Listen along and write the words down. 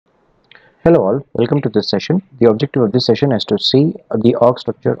Hello all, welcome to this session. The objective of this session is to see the org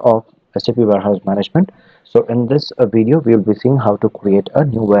structure of SAP Warehouse Management. So in this video, we will be seeing how to create a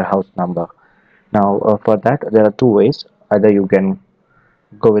new warehouse number. Now for that, there are two ways. Either you can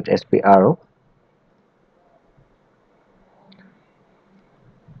go with SPRO.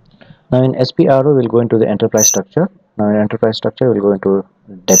 Now in SPRO, we'll go into the enterprise structure. Now in enterprise structure, we'll go into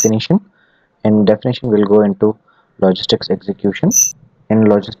definition. In definition, we'll go into logistics execution. In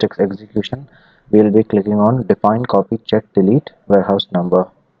logistics execution, we'll be clicking on define, copy, check, delete warehouse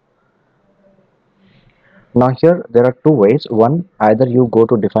number. Now here there are two ways. One, either you go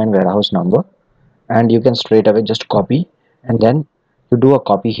to define warehouse number and you can straight away just copy and then you do a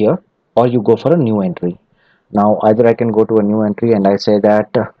copy here, or you go for a new entry. Now either I can go to a new entry and I say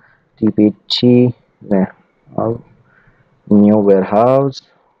that tpt uh, new warehouse.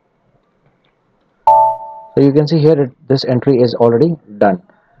 So you can see here this entry is already done.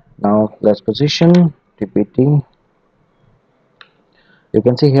 Now let's position tpt. You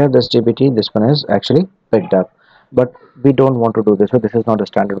can see here this tpt, this one is actually picked up, but we don't want to do this, so this is not a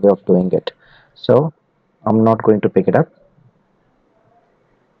standard way of doing it, so I'm not going to pick it up.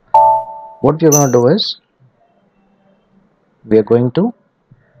 What we're going to do is we are going to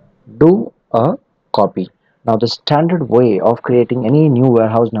do a copy. Now the standard way of creating any new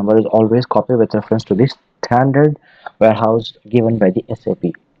warehouse number is always copy with reference to the standard warehouse given by the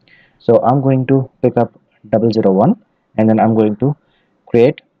SAP. So I'm going to pick up 001 and then I'm going to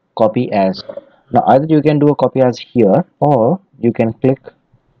create copy as. Now either you can do a copy as here, or you can click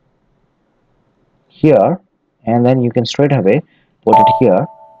here and then you can straight away put it here.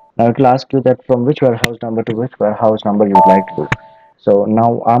 Now it will ask you that from which warehouse number to which warehouse number you would like to do. So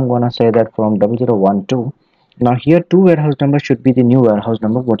now I'm gonna say that from 0012. Now here two warehouse number should be the new warehouse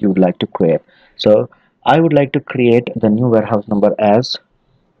number what you would like to create. So I would like to create the new warehouse number as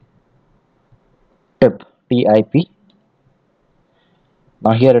TIP.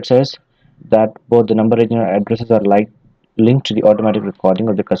 Now here it says that both the number and addresses are linked to the automatic recording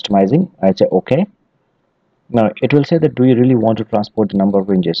of the customizing. I say okay. Now it will say that do you really want to transport the number of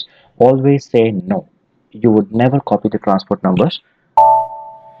ranges? Always say no. You would never copy the transport numbers.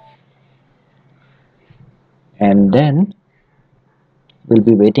 And then we'll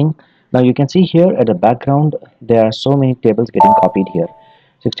be waiting. Now you can see here at the background there are so many tables getting copied here.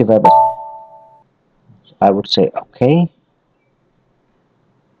 65%. I would say okay.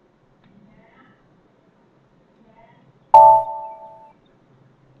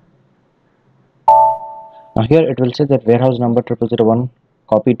 Now here it will say that warehouse number 0001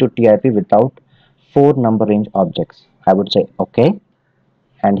 copied to TIP without 4 number range objects. I would say okay,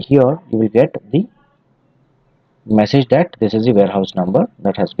 and here you will get the message that this is the warehouse number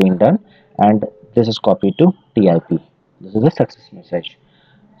that has been done and this is copied to TIP. This is a success message.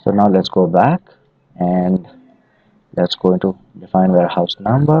 So now let's go back and let's go into define warehouse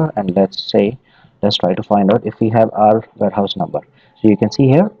number and let's try to find out if we have our warehouse number. So you can see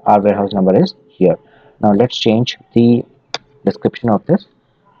here our warehouse number is here. Now let's change the description of this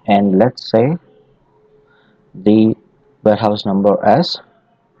and let's say the warehouse number as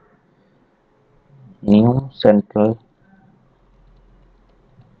new central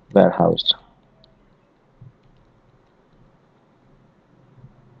warehouse.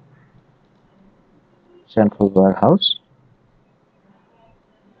 Central warehouse,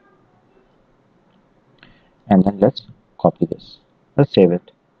 and then let's copy this. Let's save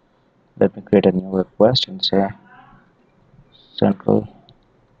it. Let me create a new request and say central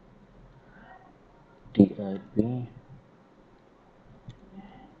TIP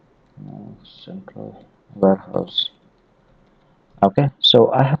central warehouse. Okay,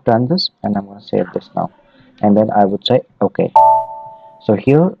 so I have done this and I'm going to save this now, and then I would say okay. So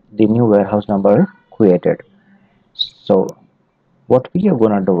here the new warehouse number is created. So what we are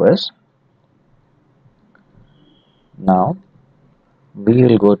going to do is now we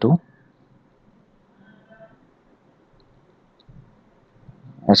will go to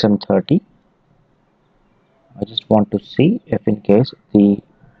SM30. I just want to see if in case the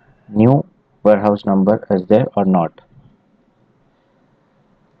new warehouse number is there or not.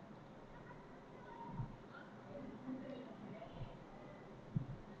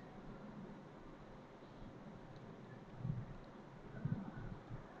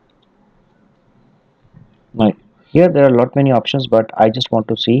 Now here there are a lot many options, but I just want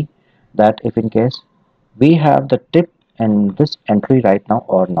to see that if in case we have the tip in this entry right now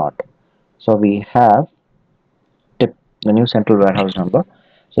or not. So we have tip, the new central warehouse number.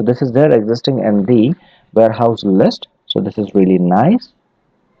 So this is there existing in the warehouse list. So this is really nice.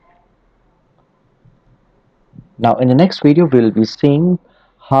 Now in the next video we'll be seeing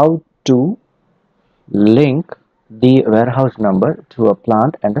how to link the warehouse number to a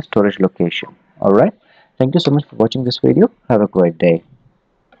plant and a storage location. Alright, thank you so much for watching this video. Have a great day.